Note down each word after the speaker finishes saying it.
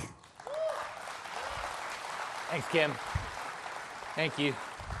Thanks, Kim. Thank you.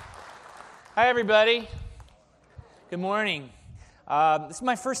 Hi, everybody. Good morning. This is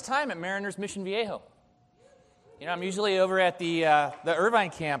my first time at Mariners Mission Viejo. You know, I'm usually over at the Irvine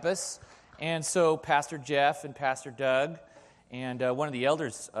campus, and so Pastor Jeff and Pastor Doug and one of the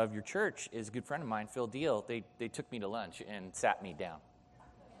elders of your church is a good friend of mine, Phil Deal. They took me to lunch and sat me down.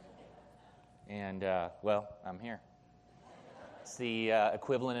 And, well, I'm here. It's the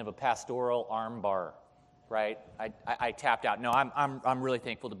equivalent of a pastoral arm bar. Right, I tapped out. No, I'm really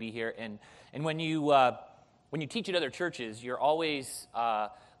thankful to be here. And when you teach at other churches, you're always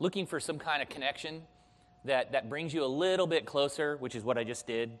looking for some kind of connection that brings you a little bit closer, which is what I just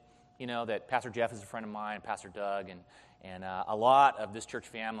did. You know, that Pastor Jeff is a friend of mine, Pastor Doug, and a lot of this church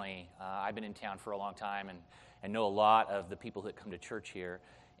family. I've been in town for a long time and know a lot of the people that come to church here.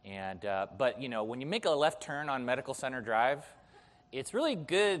 And but you know, when you make a left turn on Medical Center Drive, it's really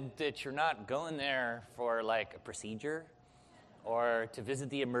good that you're not going there for like a procedure or to visit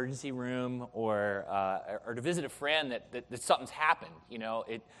the emergency room or to visit a friend that something's happened, you know.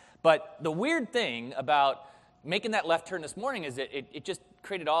 But the weird thing about making that left turn this morning is that it just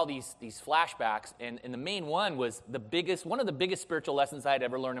created all these flashbacks, and the main one was one of the biggest spiritual lessons I had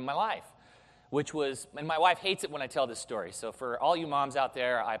ever learned in my life, which was, and my wife hates it when I tell this story, so for all you moms out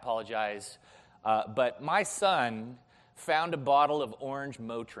there, I apologize, but my son found a bottle of orange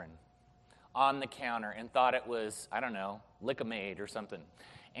Motrin on the counter and thought it was, I don't know, Lick-O-Maid or something.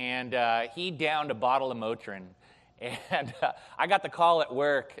 And he downed a bottle of Motrin. And I got the call at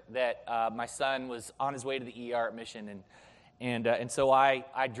work that my son was on his way to the ER at Mission. And so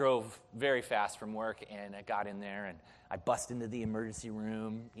I drove very fast from work, and I got in there, and I bust into the emergency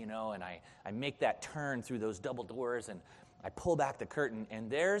room, you know, and I make that turn through those double doors, and I pull back the curtain, and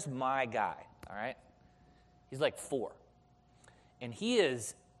there's my guy, all right? He's like 4. And he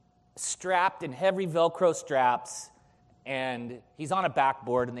is strapped in heavy Velcro straps, and he's on a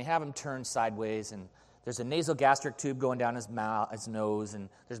backboard, and they have him turned sideways, and there's a nasal gastric tube going down his mouth, his nose, and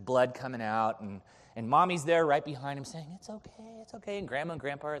there's blood coming out, and mommy's there right behind him saying, it's okay, and grandma and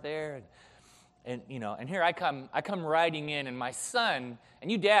grandpa are there, and you know, and here I come riding in, and my son,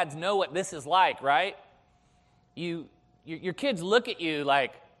 and you dads know what this is like, right? Your kids look at you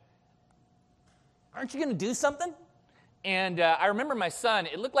like, aren't you going to do something? And I remember my son,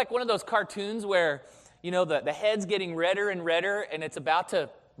 it looked like one of those cartoons where, you know, the head's getting redder and redder and it's about to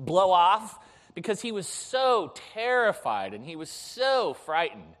blow off because he was so terrified and he was so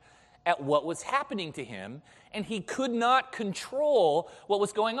frightened at what was happening to him, and he could not control what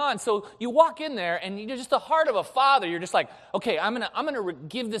was going on. So you walk in there and you're just the heart of a father. You're just like, okay, I'm gonna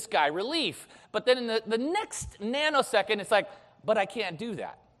give this guy relief. But then in the next nanosecond, it's like, but I can't do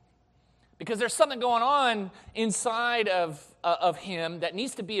that. Because there's something going on inside of him that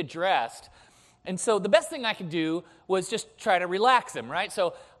needs to be addressed. And so the best thing I could do was just try to relax him, right?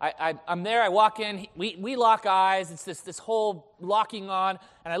 So I'm there, I walk in, we lock eyes, it's this whole locking on,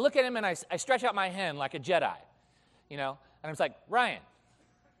 and I look at him and I stretch out my hand like a Jedi, you know? And I was like, Ryan,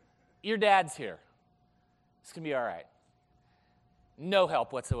 your dad's here. It's going to be all right. No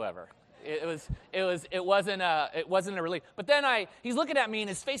help whatsoever. It wasn't a relief. But then he's looking at me and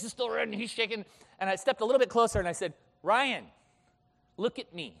his face is still red and he's shaking. And I stepped a little bit closer and I said, Ryan, look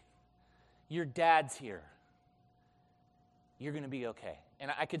at me. Your dad's here. You're going to be okay. And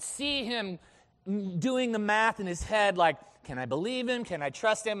I could see him doing the math in his head, like, can I believe him? Can I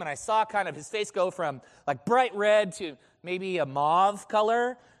trust him? And I saw kind of his face go from like bright red to maybe a mauve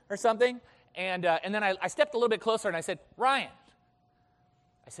color or something. And then I stepped a little bit closer and I said, Ryan.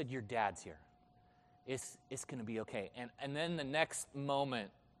 I said, your dad's here. It's going to be okay. And then the next moment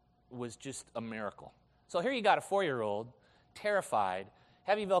was just a miracle. So here you got a 4-year-old, terrified,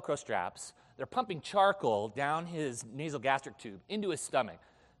 heavy Velcro straps. They're pumping charcoal down his nasal gastric tube into his stomach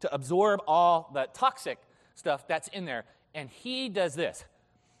to absorb all the toxic stuff that's in there. And he does this.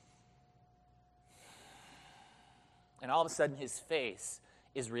 And all of a sudden his face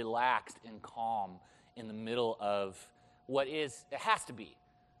is relaxed and calm in the middle of it has to be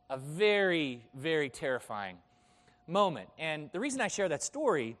a very, very terrifying moment. And the reason I share that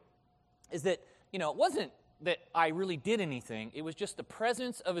story is that, you know, it wasn't that I really did anything. It was just the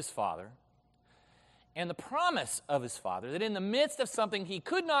presence of his father and the promise of his father that in the midst of something he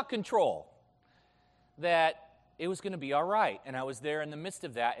could not control, that it was going to be all right. And I was there in the midst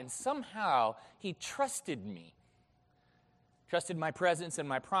of that, and somehow he trusted me, trusted my presence and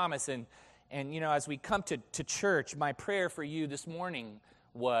my promise. And you know, as we come to church, my prayer for you this morning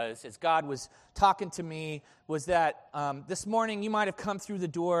was, as God was talking to me, was that this morning you might have come through the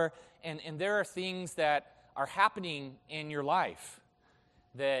door and there are things that are happening in your life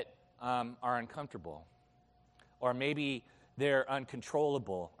that are uncomfortable. or maybe they're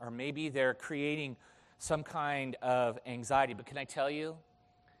uncontrollable, or maybe they're creating some kind of anxiety. But can I tell you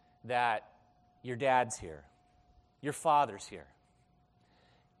that your dad's here, your father's here,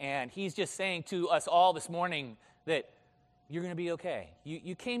 and he's just saying to us all this morning that you're going to be okay.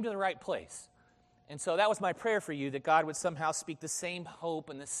 You came to the right place. And so that was my prayer for you, that God would somehow speak the same hope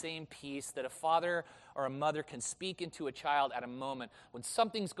and the same peace that a father or a mother can speak into a child at a moment when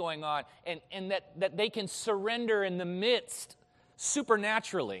something's going on, and that they can surrender in the midst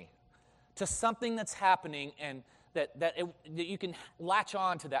supernaturally to something that's happening, and that you can latch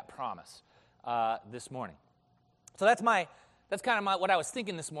on to that promise this morning. So that's kind of what I was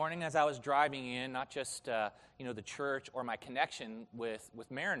thinking this morning as I was driving in, not just the church or my connection with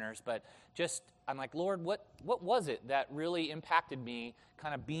Mariners, but just I'm like, Lord, what was it that really impacted me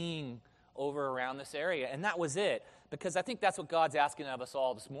kind of being over around this area? And that was it, because I think that's what God's asking of us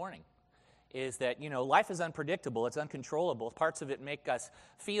all this morning, is that, life is unpredictable, it's uncontrollable. Parts of it make us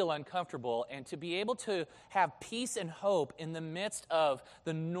feel uncomfortable, and to be able to have peace and hope in the midst of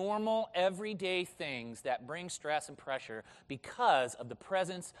the normal, everyday things that bring stress and pressure because of the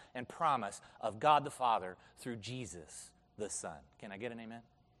presence and promise of God the Father through Jesus the Son. Can I get an amen?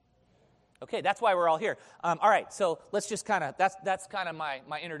 Okay, that's why we're all here. All right, so let's just that's kind of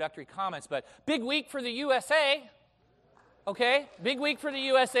my introductory comments, but big week for the USA. Okay, big week for the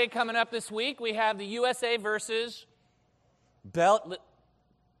USA coming up this week. We have the USA versus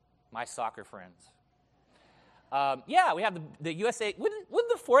my soccer friends. We have the USA. Wouldn't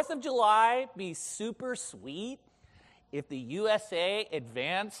the 4th of July be super sweet if the USA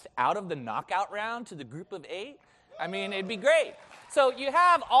advanced out of the knockout round to the group of 8? I mean, it'd be great. So you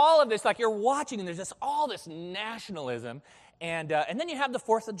have all of this, like you're watching, and there's just all this nationalism, and then you have the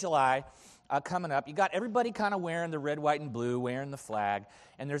 4th of July coming up. You got everybody kind of wearing the red, white, and blue, wearing the flag,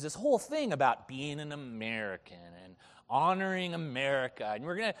 and there's this whole thing about being an American and honoring America, and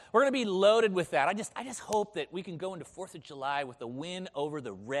we're gonna be loaded with that. I just hope that we can go into 4th of July with a win over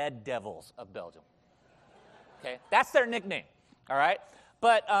the Red Devils of Belgium. Okay, that's their nickname. All right,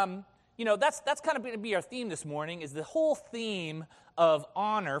 but that's kind of going to be our theme this morning. Is the whole theme of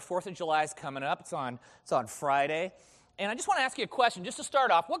honor. 4th of July is coming up. It's on Friday. And I just want to ask you a question, just to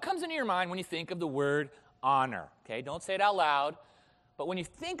start off. What comes into your mind when you think of the word honor? Okay, don't say it out loud. But when you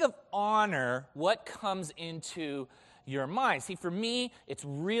think of honor, what comes into your mind? See, for me, it's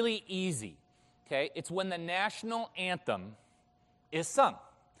really easy. Okay, it's when the national anthem is sung.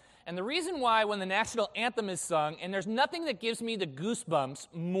 And the reason why when the national anthem is sung, and there's nothing that gives me the goosebumps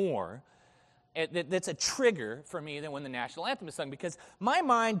more, that's a trigger for me than when the national anthem is sung, because my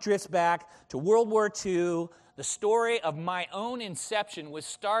mind drifts back to World War II, the story of my own inception, which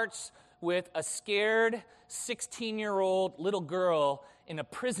starts with a scared 16-year-old little girl in a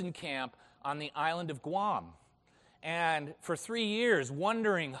prison camp on the island of Guam. And for 3 years,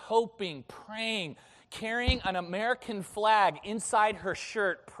 wondering, hoping, praying, carrying an American flag inside her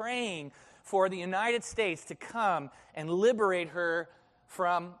shirt, praying for the United States to come and liberate her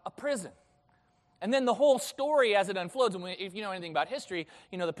from a prison. And then the whole story as it unfolds, and if you know anything about history,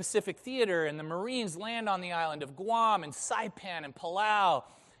 the Pacific Theater and the Marines land on the island of Guam and Saipan and Palau,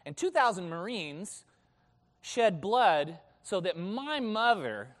 and 2,000 Marines shed blood so that my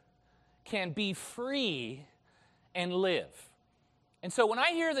mother can be free and live. And so when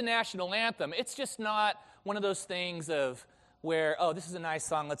I hear the national anthem, it's just not one of those things of where, oh, this is a nice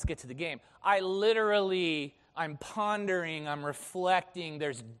song, let's get to the game. I'm pondering, I'm reflecting,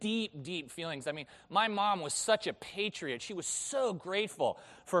 there's deep, deep feelings. I mean, my mom was such a patriot. She was so grateful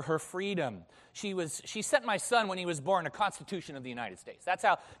for her freedom. She sent my son when he was born a Constitution of the United States. That's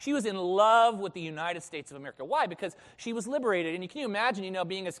how she was in love with the United States of America. Why? Because she was liberated. And can you imagine,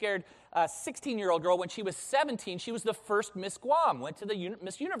 being a scared 16-year-old girl, when she was 17, she was the first Miss Guam, went to the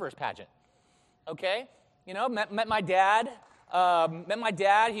Miss Universe pageant. Okay? Met my dad.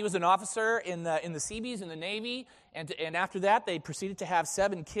 He was an officer in the Seabees in the Navy, and after that they proceeded to have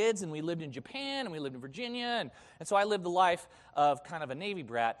 7 kids, and we lived in Japan, and we lived in Virginia, and so I lived the life of kind of a Navy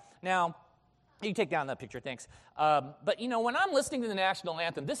brat. Now, you can take down that picture, thanks. But when I'm listening to the national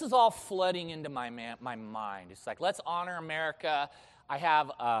anthem, this is all flooding into my mind. It's like, let's honor America. I have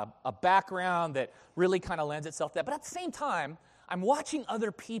a background that really kind of lends itself to that, but at the same time, I'm watching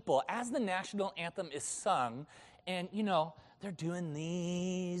other people as the national anthem is sung, and they're doing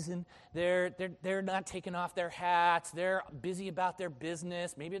these, and they're not taking off their hats. They're busy about their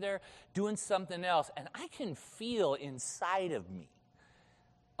business. Maybe they're doing something else. And I can feel inside of me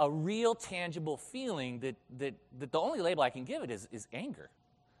a real tangible feeling that the only label I can give it is anger.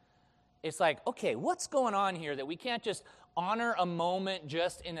 it's like, okay, what's going on here that we can't just honor a moment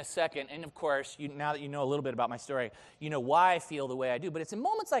just in a second? And of course, now that you know a little bit about my story, you know why I feel the way I do. But it's in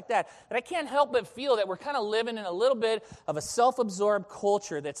moments like that that I can't help but feel that we're kind of living in a little bit of a self-absorbed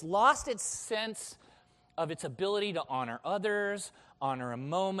culture that's lost its sense of its ability to honor others, honor a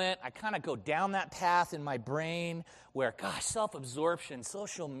moment. I kind of go down that path in my brain where, gosh, self-absorption,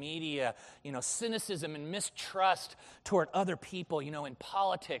 social media, cynicism and mistrust toward other people, in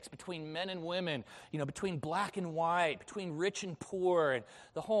politics, between men and women, between black and white, between rich and poor, and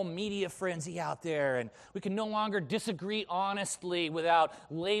the whole media frenzy out there. And we can no longer disagree honestly without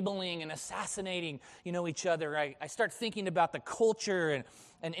labeling and assassinating, each other. I start thinking about the culture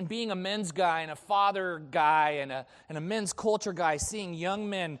and being a men's guy and a father guy and a men's culture guy, seeing young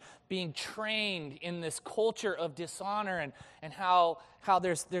men being trained in this culture of dishonor and how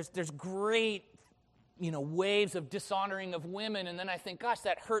there's great waves of dishonoring of women. And then I think, gosh,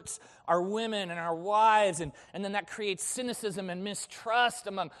 that hurts our women and our wives. And then that creates cynicism and mistrust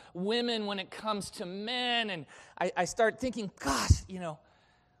among women when it comes to men. And I start thinking, gosh,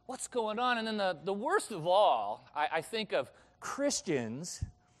 what's going on? And then the worst of all, I think of Christians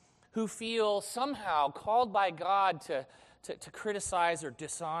who feel somehow called by God to criticize or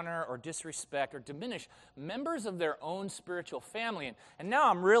dishonor or disrespect or diminish members of their own spiritual family. And now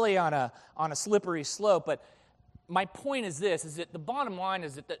I'm really on a slippery slope, but my point is this, is that the bottom line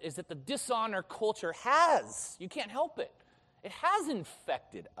is that the dishonor culture you can't help it. It has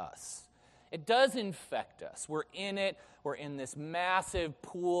infected us. It does infect us. We're in it. We're in this massive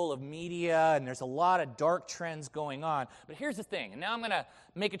pool of media, and there's a lot of dark trends going on. But here's the thing, and now I'm going to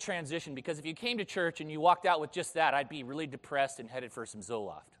make a transition, because if you came to church and you walked out with just that, I'd be really depressed and headed for some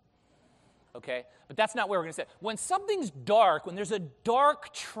Zoloft. Okay? But that's not where we're going to say. When something's dark, when there's a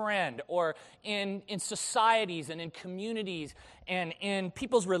dark trend, or in societies and in communities and in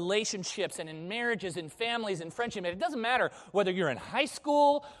people's relationships and in marriages and families and friendship, it doesn't matter whether you're in high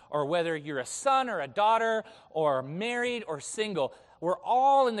school or whether you're a son or a daughter or married or single. We're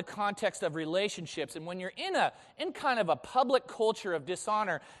all in the context of relationships. And when you're in kind of a public culture of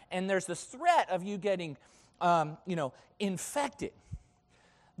dishonor, and there's this threat of you getting infected,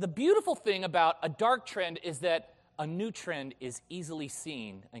 the beautiful thing about a dark trend is that a new trend is easily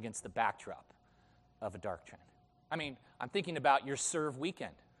seen against the backdrop of a dark trend. I mean, I'm thinking about your Serve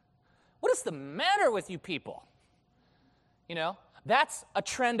weekend. What is the matter with you people? That's a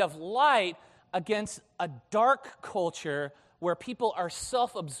trend of light against a dark culture where people are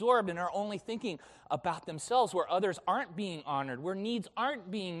self-absorbed and are only thinking about themselves, where others aren't being honored, where needs aren't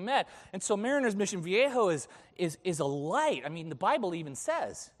being met. And so Mariner's Mission Viejo is a light. I mean, the Bible even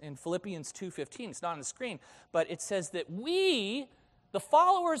says in Philippians 2:15, it's not on the screen, but it says that we, the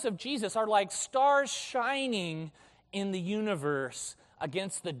followers of Jesus, are like stars shining in the universe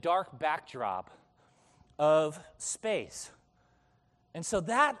against the dark backdrop of space. And so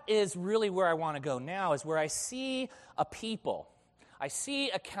that is really where I want to go now, is where I see a people. I see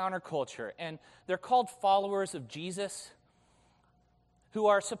a counterculture, and they're called followers of Jesus, who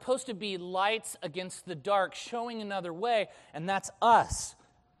are supposed to be lights against the dark, showing another way, and that's us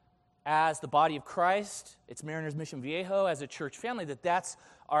as the body of Christ. It's Mariner's Mission Viejo as a church family, that's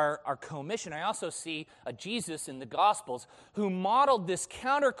our commission. I also see a Jesus in the Gospels who modeled this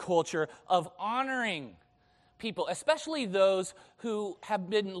counterculture of honoring people, especially those who have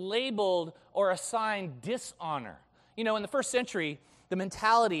been labeled or assigned dishonor. In the first century,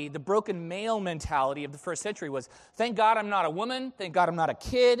 the broken male mentality of the first century was, thank God I'm not a woman, thank God I'm not a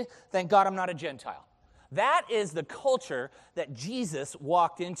kid, thank God I'm not a Gentile. That is the culture that Jesus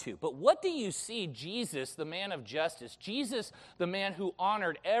walked into. But what do you see Jesus, the man of justice, Jesus, the man who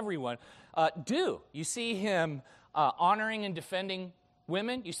honored everyone, do? You see him honoring and defending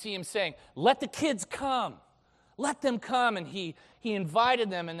women. You see him saying, let the kids come. Let them come. And he invited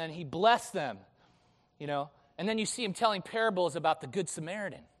them, and then he blessed them. And then you see him telling parables about the Good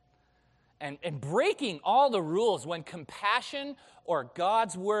Samaritan and breaking all the rules when compassion or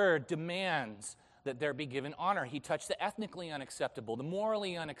God's word demands that there be given honor. He touched the ethnically unacceptable, the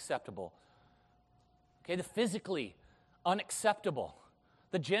morally unacceptable, the physically unacceptable,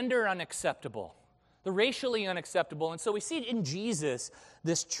 the gender unacceptable, the racially unacceptable. And so we see in Jesus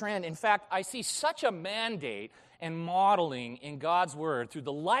this trend. In fact, I see such a mandate and modeling in God's word through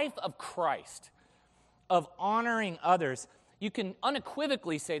the life of Christ of honoring others. You can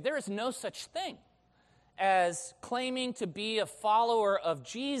unequivocally say there is no such thing as claiming to be a follower of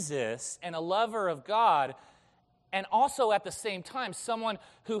Jesus and a lover of God, and also at the same time someone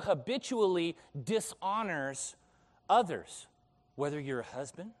who habitually dishonors others, whether you're a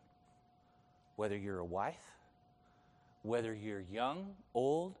husband, whether you're a wife, whether you're young,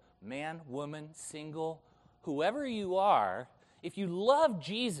 old, man, woman, single, whoever you are, if you love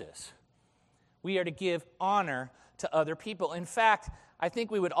Jesus, we are to give honor to other people. In fact, I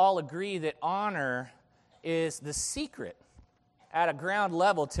think we would all agree that honor is the secret at a ground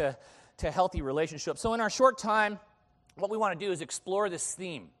level to healthy relationships. So in our short time, what we want to do is explore this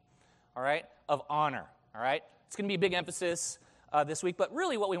theme, all right, of honor, all right? It's going to be a big emphasis this week, but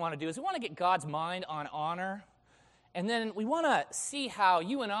really what we want to do is we want to get God's mind on honor, and then we want to see how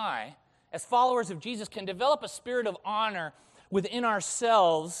you and I, as followers of Jesus, can develop a spirit of honor within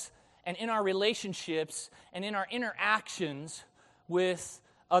ourselves and in our relationships and in our interactions with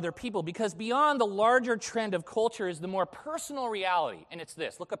other people. Because beyond the larger trend of culture is the more personal reality, and it's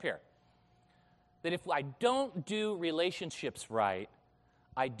this. Look up here. That if I don't do relationships right,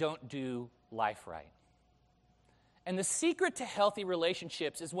 I don't do life right. And the secret to healthy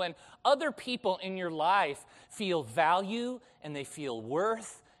relationships is when other people in your life feel value and they feel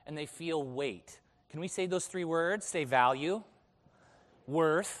worth and they feel weight. Can we say those three words? Say value,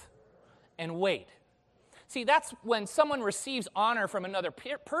 worth, and weight. See, that's when someone receives honor from another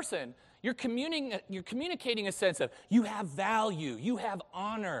person, you're communicating a sense of you have value, you have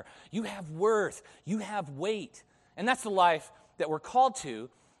honor, you have worth, you have weight. And that's the life that we're called to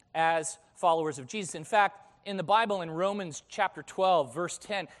as followers of Jesus. In fact, in the Bible, in Romans chapter 12, verse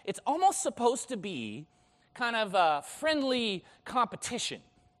 10, it's almost supposed to be kind of a friendly competition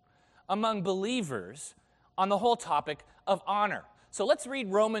among believers on the whole topic of honor. So let's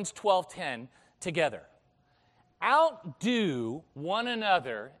read Romans 12:10 together. Outdo one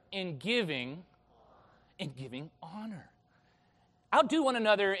another in giving honor. Outdo one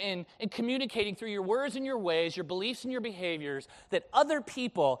another in communicating through your words and your ways, your beliefs and your behaviors, that other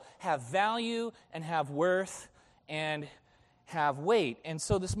people have value and have worth and have weight. And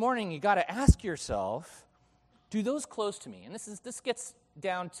so this morning, you got to ask yourself, do those close to me? And this gets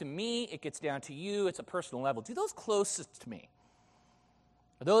down to me, it gets down to you, it's a personal level. Do those closest to me?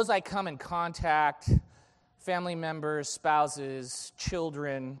 Are those I come in contact, family members, spouses,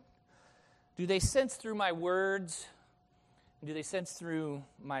 children, do they sense through my words? Do they sense through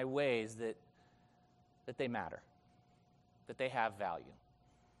my ways that they matter, that they have value,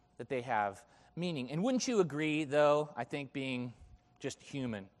 that they have meaning? And wouldn't you agree, though, I think being just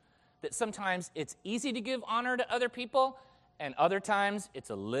human, that sometimes it's easy to give honor to other people, and other times it's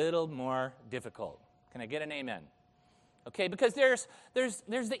a little more difficult? Can I get an amen? Okay, because there's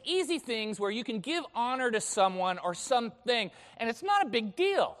the easy things where you can give honor to someone or something, and it's not a big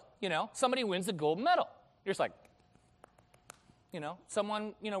deal. You know, somebody wins a gold medal. You're just like, you know,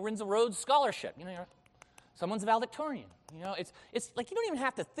 someone, wins a Rhodes Scholarship. Someone's valedictorian. It's like you don't even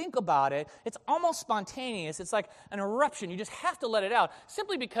have to think about it. It's almost spontaneous. It's like an eruption. You just have to let it out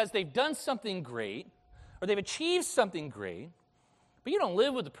simply because they've done something great or they've achieved something great, but you don't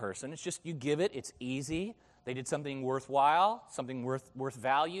live with the person. It's just you give it. It's easy. They did something worthwhile, something worth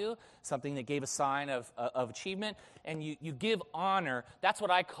value, something that gave a sign of achievement, and you give honor. That's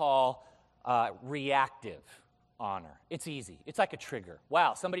what I call reactive honor. It's easy. It's like a trigger.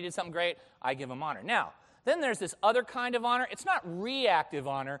 Wow, somebody did something great, I give them honor. Now, then there's this other kind of honor. It's not reactive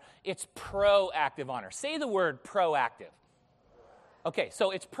honor, it's proactive honor. Say the word proactive. Okay, so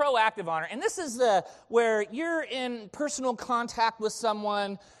it's proactive honor, and this is where you're in personal contact with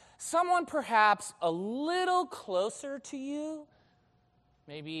someone perhaps a little closer to you,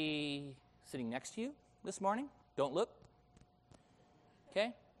 maybe sitting next to you this morning. Don't look.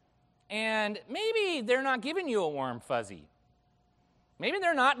 Okay? And maybe they're not giving you a warm fuzzy. Maybe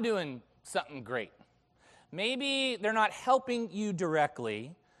they're not doing something great. Maybe they're not helping you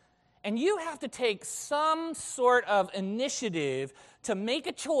directly. And you have to take some sort of initiative to make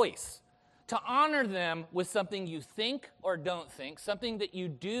a choice to honor them with something you think or don't think, something that you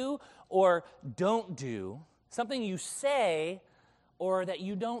do or don't do, something you say or that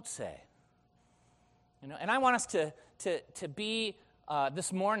you don't say. And I want us to be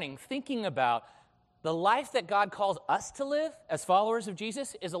this morning thinking about the life that God calls us to live as followers of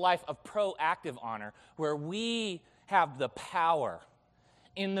Jesus is a life of proactive honor, where we have the power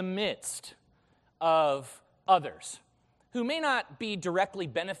in the midst of others who may not be directly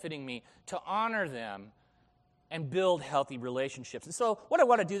benefiting me to honor them and build healthy relationships. And so what I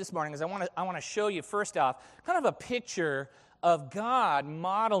want to do this morning is I want to show you, first off, kind of a picture of God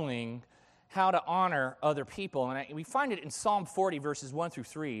modeling how to honor other people. And we find it in Psalm 40, verses 1 through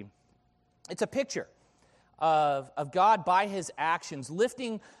 3. It's a picture of God by his actions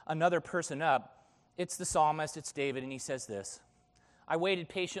lifting another person up. It's the psalmist, it's David, and he says this: I waited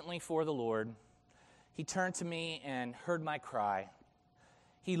patiently for the Lord. He turned to me and heard my cry.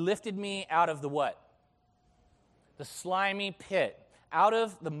 He lifted me out of the what? The slimy pit, out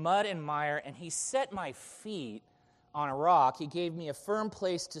of the mud and mire, and he set my feet on a rock. He gave me a firm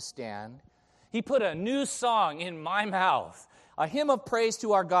place to stand. He put a new song in my mouth, a hymn of praise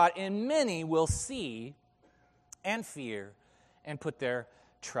to our God, and many will see and fear and put their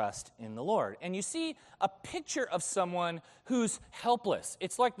trust in the Lord. And you see a picture of someone who's helpless.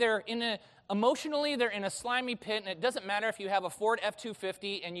 It's like emotionally they're in a slimy pit, and it doesn't matter if you have a Ford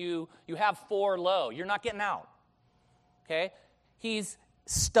F-250 and you have 4 low. You're not getting out. Okay? He's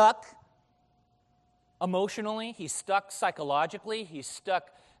stuck emotionally. He's stuck psychologically. He's stuck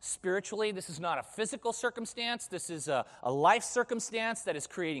spiritually. This is not a physical circumstance. This is a life circumstance that is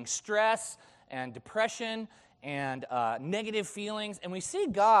creating stress and depression and negative feelings. And we see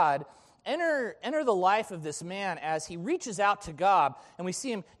God enter the life of this man as he reaches out to God, and we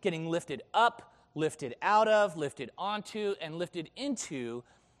see him getting lifted up, lifted out of, lifted onto, and lifted into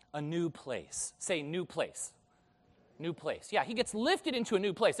a new place. Say, new place. New place. Yeah, he gets lifted into a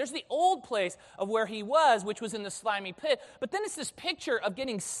new place. There's the old place of where he was, which was in the slimy pit. But then it's this picture of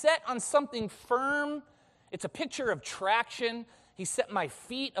getting set on something firm. It's a picture of traction. He set my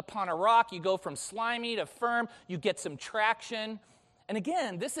feet upon a rock. You go from slimy to firm. You get some traction. And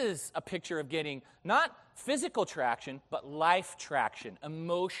again, this is a picture of getting not physical traction, but life traction,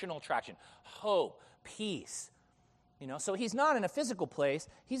 emotional traction, hope, peace. So he's not in a physical place.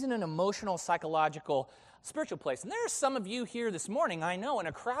 He's in an emotional, psychological, spiritual place. And there are some of you here this morning, I know, in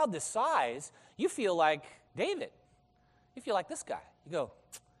a crowd this size, you feel like David. You feel like this guy. You go,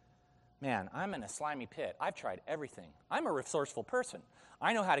 man, I'm in a slimy pit. I've tried everything. I'm a resourceful person.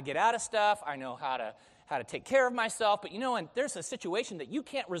 I know how to get out of stuff. I know how to take care of myself. But and there's a situation that you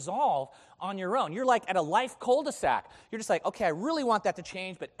can't resolve on your own. You're like at a life cul-de-sac. You're just like, okay, I really want that to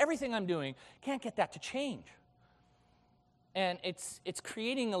change, but everything I'm doing can't get that to change. And it's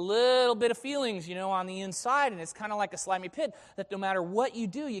creating a little bit of feelings, on the inside, and it's kind of like a slimy pit that no matter what you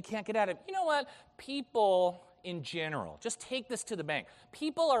do, you can't get out of. You know what? People in general, just take this to the bank.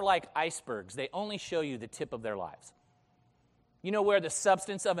 People are like icebergs. They only show you the tip of their lives. You know where the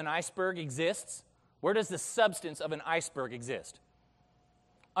substance of an iceberg exists? Where does the substance of an iceberg exist?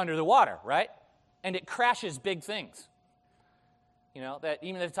 Under the water, right? And it crashes big things. That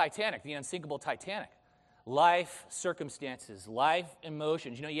even the Titanic, the unsinkable Titanic. Life circumstances, life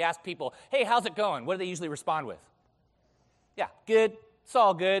emotions. You ask people, hey, how's it going? What do they usually respond with? Yeah, good. It's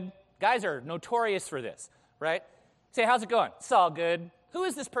all good. Guys are notorious for this, right? Say, how's it going? It's all good. Who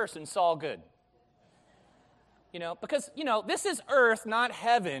is this person? It's all good. Because, this is earth, not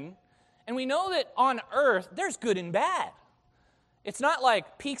heaven. And we know that on earth, there's good and bad. It's not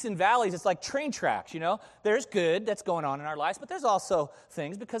like peaks and valleys. It's like train tracks, There's good that's going on in our lives, but there's also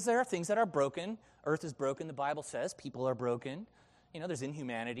things, because there are things that are broken. Earth is broken, the Bible says. People are broken. There's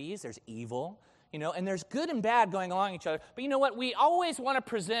inhumanities, there's evil, and there's good and bad going along each other. But you know what? We always want to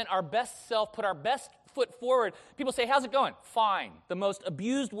present our best self, put our best foot forward. People say, how's it going? Fine. The most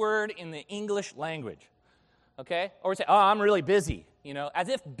abused word in the English language, okay? Or we say, oh, I'm really busy, as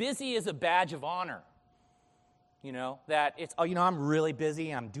if busy is a badge of honor. That it's, I'm really busy,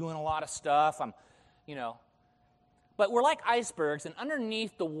 I'm doing a lot of stuff, But we're like icebergs, and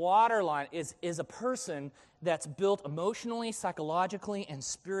underneath the waterline is a person that's built emotionally, psychologically, and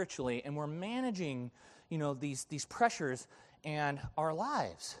spiritually, and we're managing, these pressures and our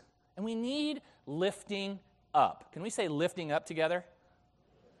lives. And we need lifting up. Can we say lifting up together?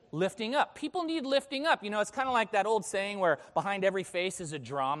 Lifting up. People need lifting up. It's kind of like that old saying where behind every face is a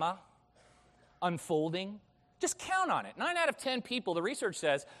drama unfolding. Just count on it. 9 out of 10 people, the research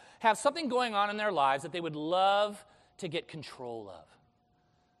says, have something going on in their lives that they would love to get control of,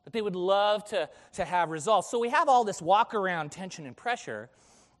 that they would love to have results. So we have all this walk-around tension and pressure,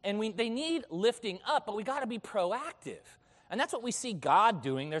 and they need lifting up, but we got to be proactive. And that's what we see God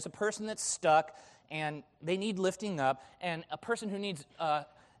doing. There's a person that's stuck, and they need lifting up, and a person who needs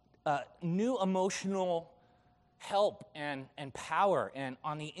new emotional help and power and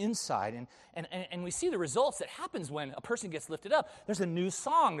on the inside. And we see the results that happens when a person gets lifted up. There's a new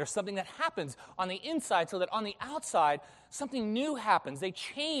song. There's something that happens on the inside so that on the outside, something new happens. They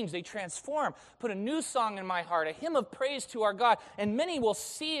change. They transform. Put a new song in my heart, a hymn of praise to our God. And many will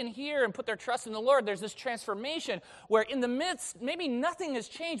see and hear and put their trust in the Lord. There's this transformation where in the midst, maybe nothing has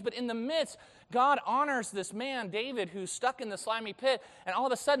changed, but in the midst, God honors this man, David, who's stuck in the slimy pit, and all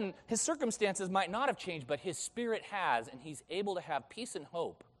of a sudden, his circumstances might not have changed, but his spirit has, and he's able to have peace and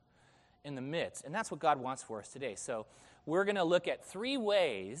hope in the midst. And that's what God wants for us today. So we're going to look at 3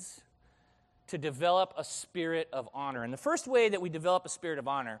 ways to develop a spirit of honor. And the first way that we develop a spirit of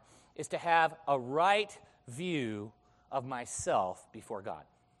honor is to have a right view of myself before God.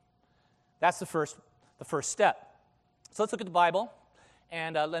 That's the first step. So let's look at the Bible.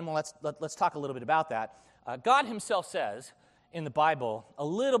 And then let's talk a little bit about that. God himself says in the Bible a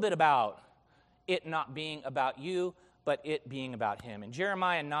little bit about it not being about you, but it being about him. In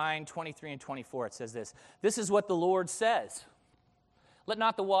Jeremiah 9, 23 and 24, it says this. This is what the Lord says. Let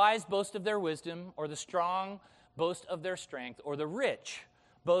not the wise boast of their wisdom, or the strong boast of their strength, or the rich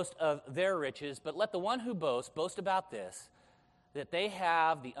boast of their riches, but let the one who boasts boast about this, that they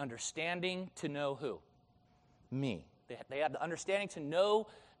have the understanding to know who? Me. They have the understanding to know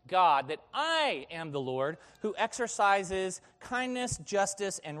God, that I am the Lord who exercises kindness,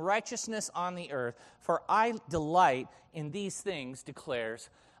 justice, and righteousness on the earth, for I delight in these things, declares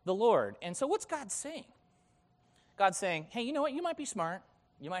the Lord. And so what's God saying? God's saying, hey, you know what? You might be smart.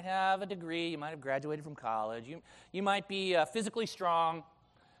 You might have a degree. You might have graduated from college. You might be physically strong,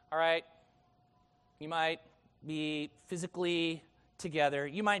 all right? You might be physically together.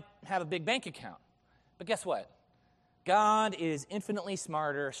 You might have a big bank account. But guess what? God is infinitely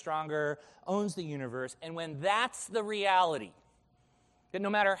smarter, stronger, owns the universe. And when that's the reality, that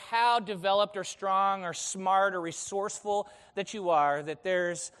no matter how developed or strong or smart or resourceful that you are, that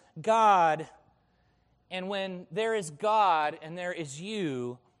there's God. And when there is God and there is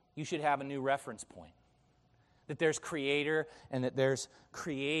you, you should have a new reference point. That there's creator and that there's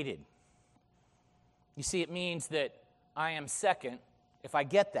created. You see, it means that I am second if I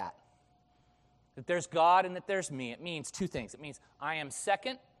get that. That there's God and that there's me. It means two things. It means I am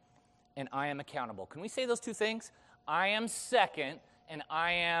second and I am accountable. Can we say those two things? I am second and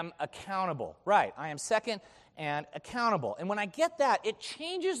I am accountable. Right, I am second and accountable. And when I get that, it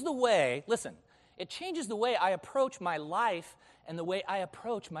changes the way, listen, it changes the way I approach my life and the way I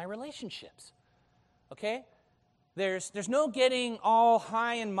approach my relationships. Okay? There's no getting all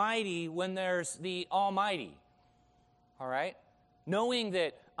high and mighty when there's the Almighty. All right? Knowing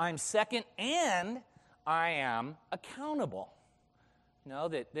that I'm second and I am accountable. You know,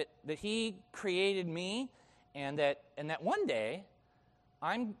 that he created me and that one day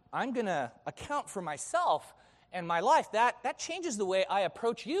I'm going to account for myself and my life. That changes the way I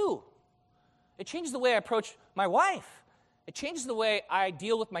approach you. It changes the way I approach my wife. It changes the way I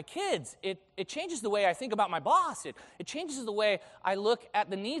deal with my kids. It changes the way I think about my boss. It changes the way I look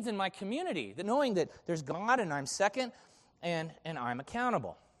at the needs in my community. The knowing that there's God and I'm second and I'm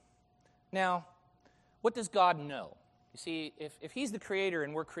accountable. Now, what does God know? You see, if he's the creator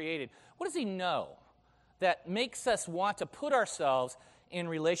and we're created, what does he know that makes us want to put ourselves in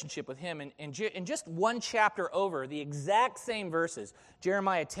relationship with him? In just one chapter over, the exact same verses,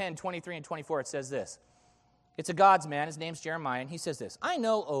 Jeremiah 10, 23 and 24, it says this. It's a God's man, his name's Jeremiah, and he says this. I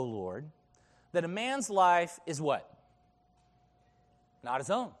know, O Lord, that a man's life is what? Not his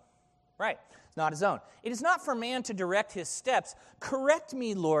own. Right. It's not his own. It is not for man to direct his steps. Correct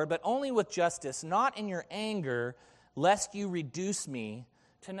me, Lord, but only with justice, not in your anger, lest you reduce me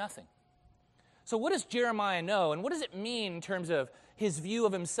to nothing. So what does Jeremiah know, and what does it mean in terms of his view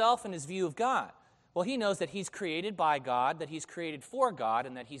of himself and his view of God? Well, he knows that he's created by God, that he's created for God,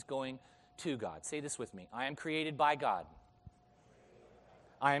 and that he's going to God. Say this with me. I am created by God.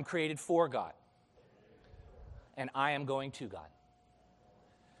 I am created for God. And I am going to God.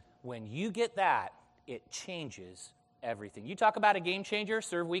 When you get that, it changes everything. You talk about a game changer.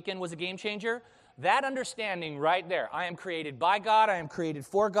 Serve Weekend was a game changer. That understanding right there, I am created by God, I am created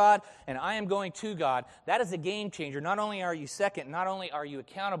for God, and I am going to God, that is a game changer. Not only are you second, not only are you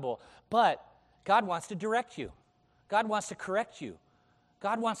accountable, but God wants to direct you. God wants to correct you.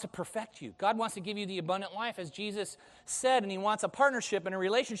 God wants to perfect you. God wants to give you the abundant life, as Jesus said, and he wants a partnership and a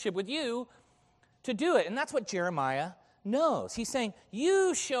relationship with you to do it. And that's what Jeremiah knows. He's saying,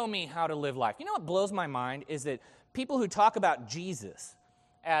 you show me how to live life. You know what blows my mind is that people who talk about Jesus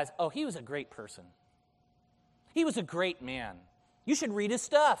as, oh, he was a great person. He was a great man. You should read his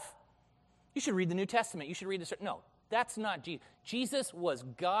stuff. You should read the New Testament. You should read this. No, that's not Jesus. Jesus was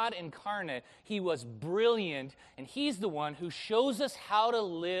God incarnate. He was brilliant, and he's the one who shows us how to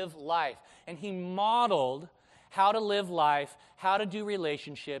live life. And he modeled how to live life, how to do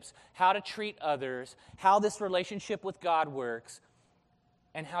relationships, how to treat others, how this relationship with God works,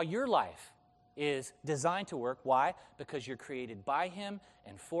 and how your life is designed to work. Why? Because you're created by him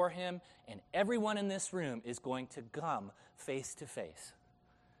and for him, and everyone in this room is going to come face to face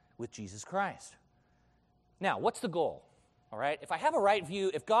with Jesus Christ. Now, what's the goal? All right? If I have a right view,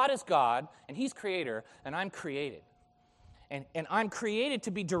 if God is God and he's creator and I'm created, and I'm created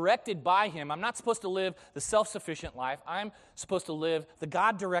to be directed by him. I'm not supposed to live the self-sufficient life. I'm supposed to live the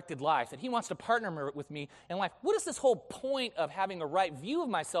God-directed life, that he wants to partner with me in life. What is this whole point of having a right view of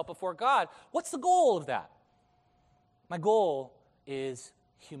myself before God? What's the goal of that? My goal is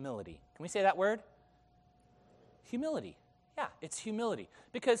humility. Can we say that word? Humility. Yeah, it's humility.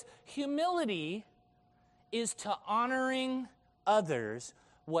 Because humility is to honoring others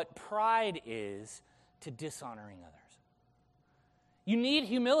what pride is to dishonoring others. You need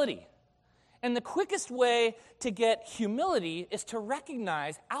humility. And the quickest way to get humility is to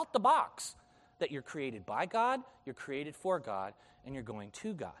recognize out the box that you're created by God, you're created for God, and you're going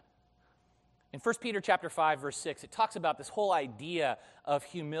to God. In 1 Peter chapter 5, verse 6, it talks about this whole idea of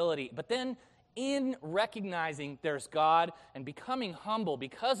humility. But then in recognizing there's God and becoming humble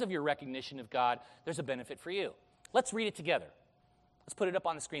because of your recognition of God, there's a benefit for you. Let's read it together. Let's put it up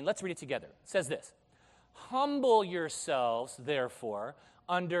on the screen. Let's read it together. It says this: "Humble yourselves, therefore,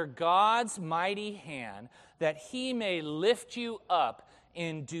 under God's mighty hand, that he may lift you up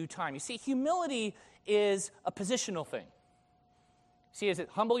in due time." You see, humility is a positional thing. See, is it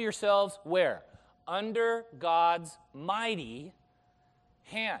humble yourselves where? Under God's mighty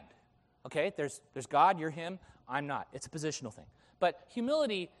hand. Okay, there's God, you're him, I'm not. It's a positional thing. But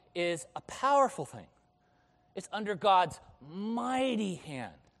humility is a powerful thing. It's under God's mighty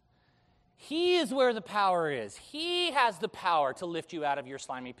hand. He is where the power is. He has the power to lift you out of your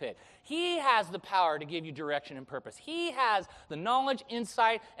slimy pit. He has the power to give you direction and purpose. He has the knowledge,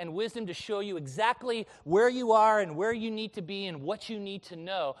 insight, and wisdom to show you exactly where you are and where you need to be and what you need to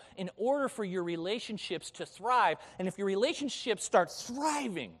know in order for your relationships to thrive. And if your relationships start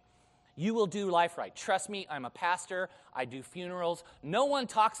thriving, you will do life right. Trust me, I'm a pastor. I do funerals. No one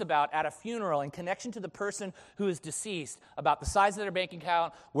talks about at a funeral in connection to the person who is deceased about the size of their bank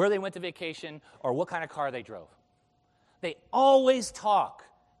account, where they went to vacation, or what kind of car they drove. They always talk,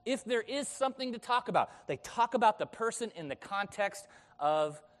 if there is something to talk about, they talk about the person in the context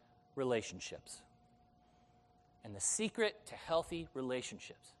of relationships. And the secret to healthy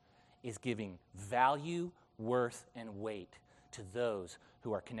relationships is giving value, worth, and weight to those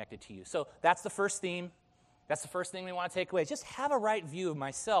who are connected to you. So that's the first theme. That's the first thing we want to take away. Just have a right view of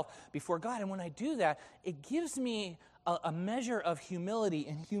myself before God. And when I do that, it gives me a measure of humility.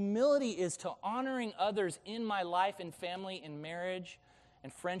 And humility is to honoring others in my life and family and marriage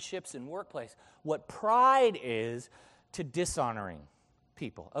and friendships and workplace. What pride is to dishonoring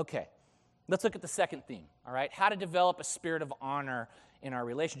people. Okay, let's look at the second theme, all right? How to develop a spirit of honor in our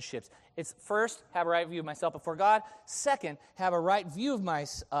relationships. It's first, have a right view of myself before God. Second, have a right view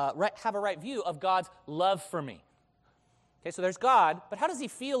of God's love for me. Okay, so there's God, but how does he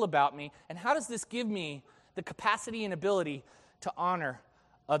feel about me, and how does this give me the capacity and ability to honor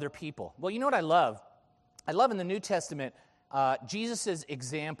other people? Well, you know what I love? I love in the New Testament Jesus'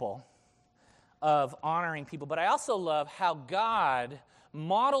 example of honoring people, but I also love how God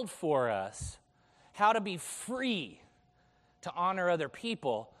modeled for us how to be free to honor other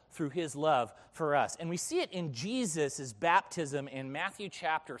people through his love for us. And we see it in Jesus' baptism in Matthew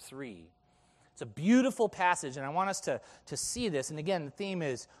chapter 3. It's a beautiful passage, and I want us to see this. And again, the theme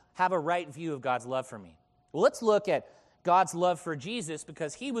is have a right view of God's love for me. Well, let's look at God's love for Jesus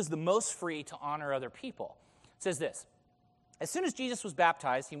because he was the most free to honor other people. It says this: "As soon as Jesus was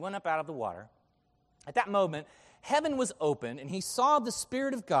baptized, he went up out of the water. At that moment, heaven was opened, and he saw the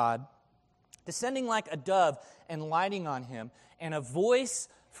Spirit of God descending like a dove and lighting on him, and a voice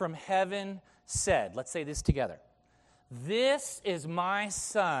from heaven said," let's say this together, "This is my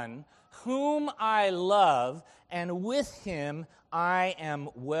Son, whom I love, and with him I am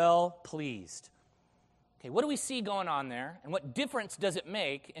well pleased." Okay, what do we see going on there, and what difference does it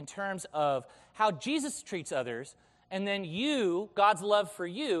make in terms of how Jesus treats others, and then you, God's love for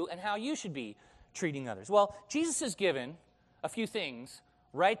you, and how you should be treating others? Well, Jesus has given a few things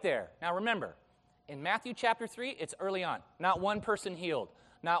right there. Now remember, in Matthew chapter 3, it's early on. Not one person healed.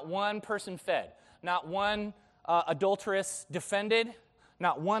 Not one person fed. Not one adulteress defended.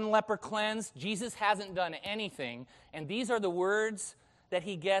 Not one leper cleansed. Jesus hasn't done anything. And these are the words that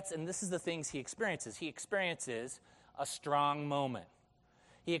he gets, and this is the things he experiences. He experiences a strong moment.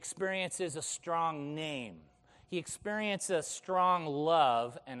 He experiences a strong name. He experiences a strong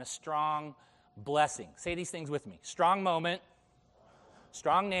love and a strong blessing. Say these things with me. Strong moment.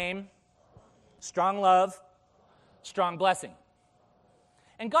 Strong name, strong love, strong blessing.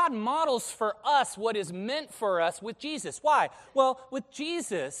 And God models for us what is meant for us with Jesus. Why? Well, with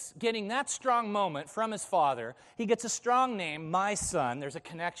Jesus getting that strong moment from his Father, he gets a strong name, my Son. There's a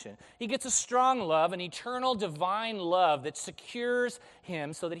connection. He gets a strong love, an eternal divine love that secures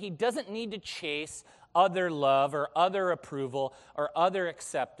him so that he doesn't need to chase other love or other approval or other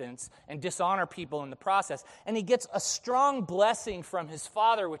acceptance and dishonor people in the process. And he gets a strong blessing from his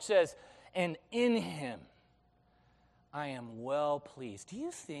Father which says, "And in him I am well pleased." Do you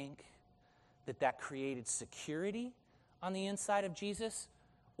think that created security on the inside of Jesus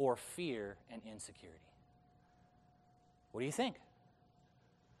or fear and insecurity? What do you think?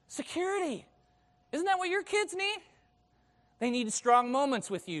 Security. Isn't that what your kids need? They need strong moments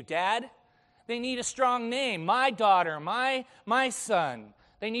with you, Dad. They need a strong name, my daughter, my son.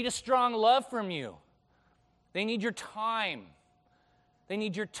 They need a strong love from you. They need your time. They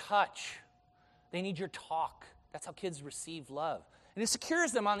need your touch. They need your talk. That's how kids receive love. And it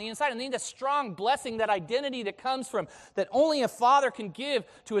secures them on the inside. And they need a strong blessing, that identity that comes from, that only a father can give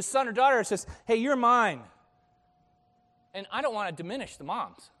to his son or daughter. It says, hey, you're mine. And I don't want to diminish the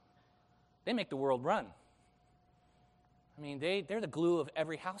moms. They make the world run. I mean, they're the glue of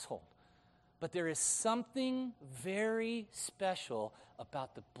every household. But there is something very special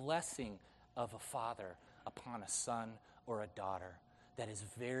about the blessing of a father upon a son or a daughter that is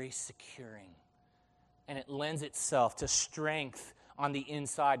very securing. And it lends itself to strength on the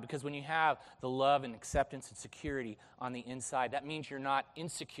inside, because when you have the love and acceptance and security on the inside, that means you're not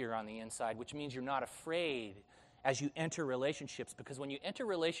insecure on the inside, which means you're not afraid as you enter relationships. Because when you enter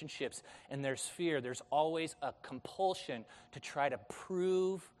relationships and there's fear, there's always a compulsion to try to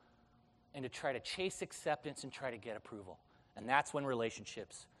prove and to try to chase acceptance and try to get approval. And that's when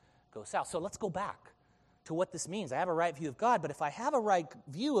relationships go south. So let's go back to what this means. I have a right view of God, but if I have a right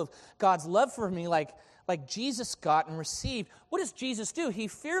view of God's love for me, like Jesus got and received, what does Jesus do? He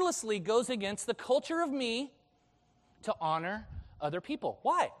fearlessly goes against the culture of me to honor other people.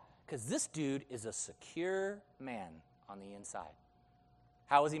 Why? Because this dude is a secure man on the inside.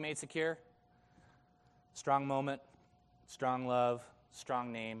 How was he made secure? Strong moment, strong love,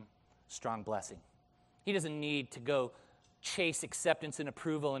 strong name, strong blessing. He doesn't need to go chase acceptance and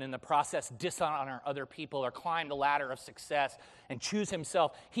approval and in the process dishonor other people or climb the ladder of success and choose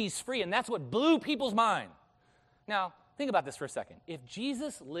himself. He's free, and that's what blew people's mind. Now, think about this for a second. If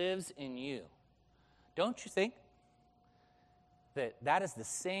Jesus lives in you, don't you think that is the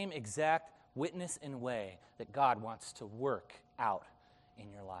same exact witness and way that God wants to work out in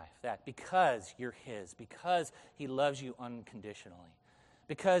your life? That because you're his, because he loves you unconditionally,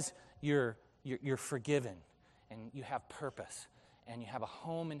 because you're forgiven, and you have purpose, and you have a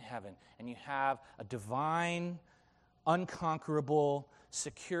home in heaven, and you have a divine, unconquerable,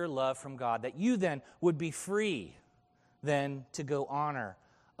 secure love from God, that you then would be free then to go honor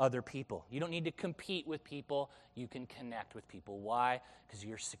other people. You don't need to compete with people. You can connect with people. Why? Because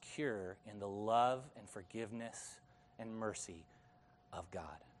you're secure in the love and forgiveness and mercy of God.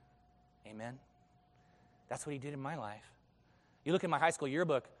 Amen? That's what he did in my life. You look at my high school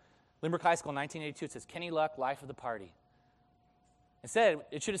yearbook, Lynbrook High School, 1982, it says, Kenny Luck, life of the party.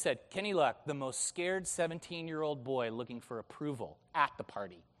 It should have said, Kenny Luck, the most scared 17-year-old boy looking for approval at the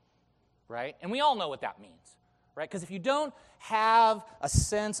party, right? And we all know what that means, right? Because if you don't have a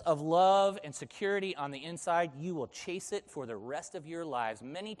sense of love and security on the inside, you will chase it for the rest of your lives,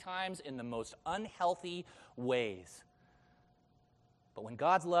 many times in the most unhealthy ways. But when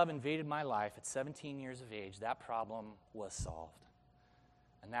God's love invaded my life at 17 years of age, that problem was solved.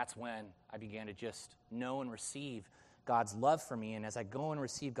 And that's when I began to just know and receive God's love for me. And as I go and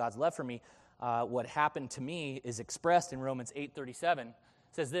receive God's love for me, what happened to me is expressed in Romans 8:37. It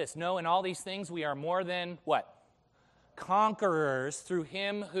says this, no, in all these things we are more than what? Conquerors through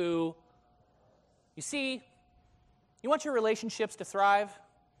him who, you see, you want your relationships to thrive?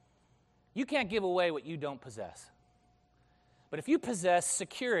 You can't give away what you don't possess. But if you possess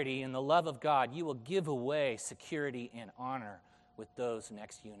security in the love of God, you will give away security and honor with those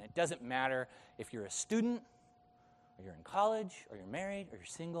next to you. And it doesn't matter if you're a student, or you're in college, or you're married, or you're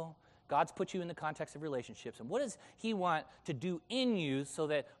single. God's put you in the context of relationships. And what does he want to do in you so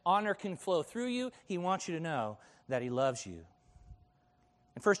that honor can flow through you? He wants you to know that he loves you.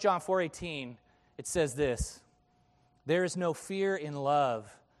 In 1 John 4:18, it says this, there is no fear in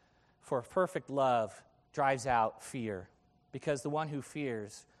love, for perfect love drives out fear. Because the one who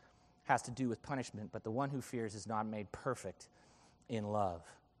fears has to do with punishment, but the one who fears is not made perfect in love.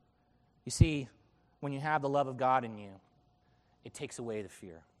 You see, when you have the love of God in you, it takes away the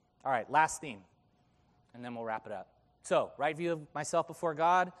fear. All right, last theme, and then we'll wrap it up. So, right view of myself before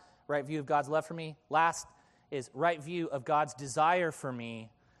God, right view of God's love for me. Last is right view of God's desire for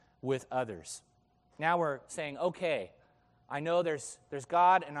me with others. Now we're saying, okay, I know there's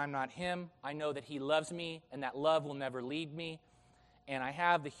God and I'm not him. I know that he loves me and that love will never leave me. And I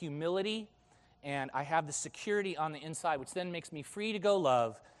have the humility and I have the security on the inside, which then makes me free to go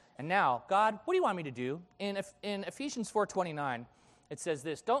love. And now, God, what do you want me to do? In Ephesians 4:29, it says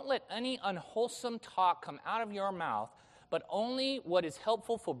this, don't let any unwholesome talk come out of your mouth, but only what is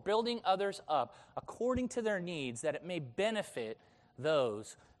helpful for building others up according to their needs, that it may benefit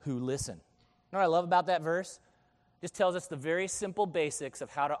those who listen. You know what I love about that verse? It just tells us the very simple basics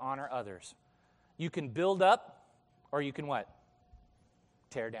of how to honor others. You can build up or you can what?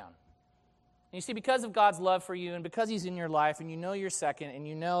 Tear down. And you see, because of God's love for you and because he's in your life and you know you're second and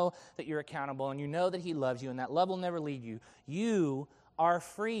you know that you're accountable and you know that he loves you and that love will never leave you, you are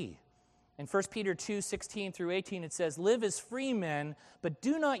free. In 1 Peter 2:16 through 18, it says, "Live as free men, but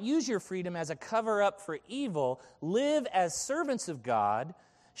do not use your freedom as a cover-up for evil. Live as servants of God.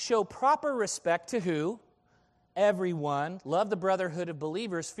 Show proper respect to who? Everyone. Love the brotherhood of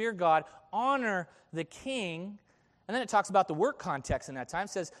believers. Fear God. Honor the king." And then it talks about the work context in that time. It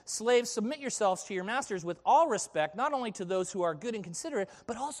says, "Slaves, submit yourselves to your masters with all respect, not only to those who are good and considerate,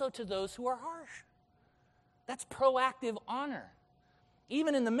 but also to those who are harsh." That's proactive honor.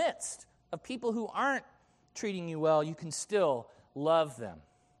 Even in the midst of people who aren't treating you well, you can still love them.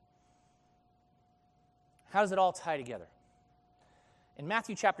 How does it all tie together? In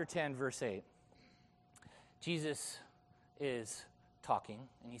Matthew chapter 10, verse 8, Jesus is talking,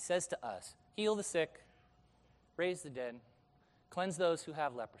 and he says to us, "Heal the sick, raise the dead, cleanse those who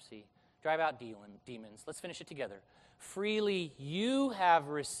have leprosy, drive out demons." Let's finish it together. "Freely you have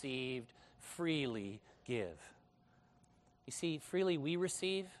received, freely give." You see, freely we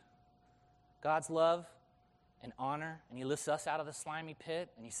receive God's love and honor, and he lifts us out of the slimy pit,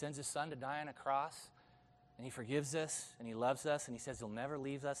 and he sends his son to die on a cross, and he forgives us, and he loves us, and he says he'll never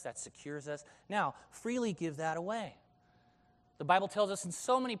leave us. That secures us. Now, freely give that away. The Bible tells us in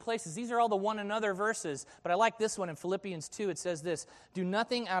so many places, these are all the one another verses, but I like this one in Philippians 2. It says this, "Do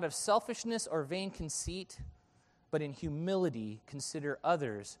nothing out of selfishness or vain conceit, but in humility consider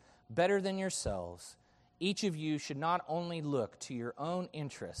others better than yourselves. Each of you should not only look to your own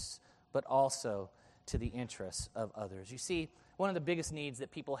interests, but also to the interests of others." You see, one of the biggest needs that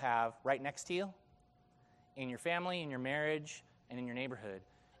people have right next to you, in your family, in your marriage, and in your neighborhood,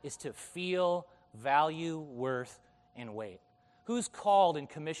 is to feel value, worth, and weight. Who's called and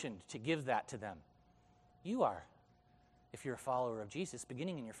commissioned to give that to them? You are, if you're a follower of Jesus,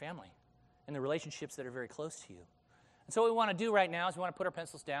 beginning in your family, and the relationships that are very close to you. And so what we want to do right now is we want to put our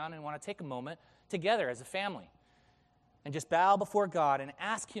pencils down and we want to take a moment together as a family and just bow before God and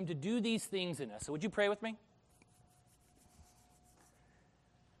ask him to do these things in us. So would you pray with me?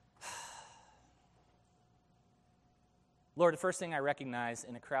 Lord, the first thing I recognize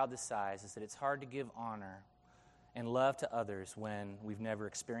in a crowd this size is that it's hard to give honor and love to others when we've never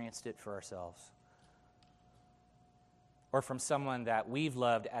experienced it for ourselves, or from someone that we've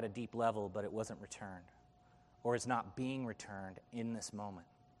loved at a deep level but it wasn't returned, or is not being returned in this moment.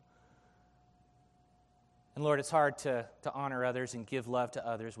 And Lord, it's hard to honor others and give love to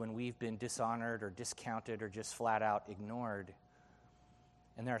others when we've been dishonored or discounted or just flat out ignored.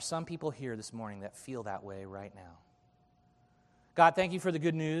 And there are some people here this morning that feel that way right now. God, thank you for the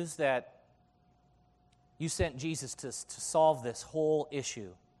good news that you sent Jesus to solve this whole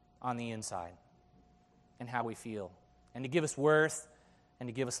issue on the inside and how we feel, and to give us worth and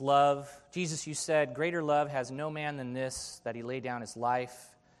to give us love. Jesus, you said, "Greater love has no man than this, that he lay down his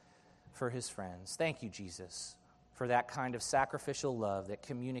life for his friends." Thank you, Jesus, for that kind of sacrificial love that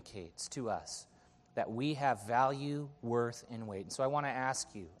communicates to us that we have value, worth, and weight. And so I want to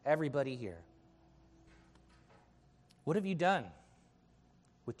ask you, everybody here, what have you done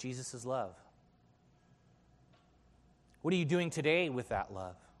with Jesus' love? What are you doing today with that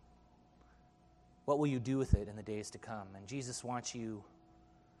love? What will you do with it in the days to come? And Jesus wants you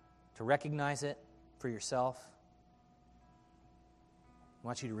to recognize it for yourself. He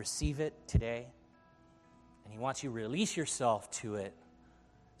wants you to receive it today. And he wants you to release yourself to it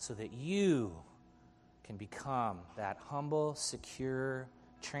so that you can become that humble, secure,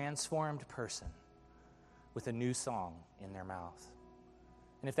 transformed person with a new song in their mouth.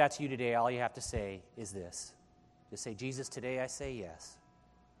 And if that's you today, all you have to say is this. Just say, "Jesus, today I say yes.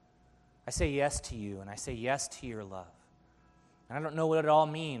 I say yes to you, and I say yes to your love. And I don't know what it all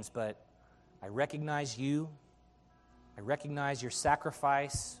means, but I recognize you. I recognize your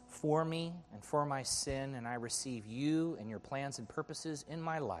sacrifice for me and for my sin, and I receive you and your plans and purposes in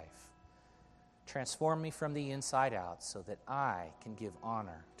my life. Transform me from the inside out so that I can give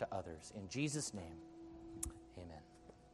honor to others. In Jesus' name, amen."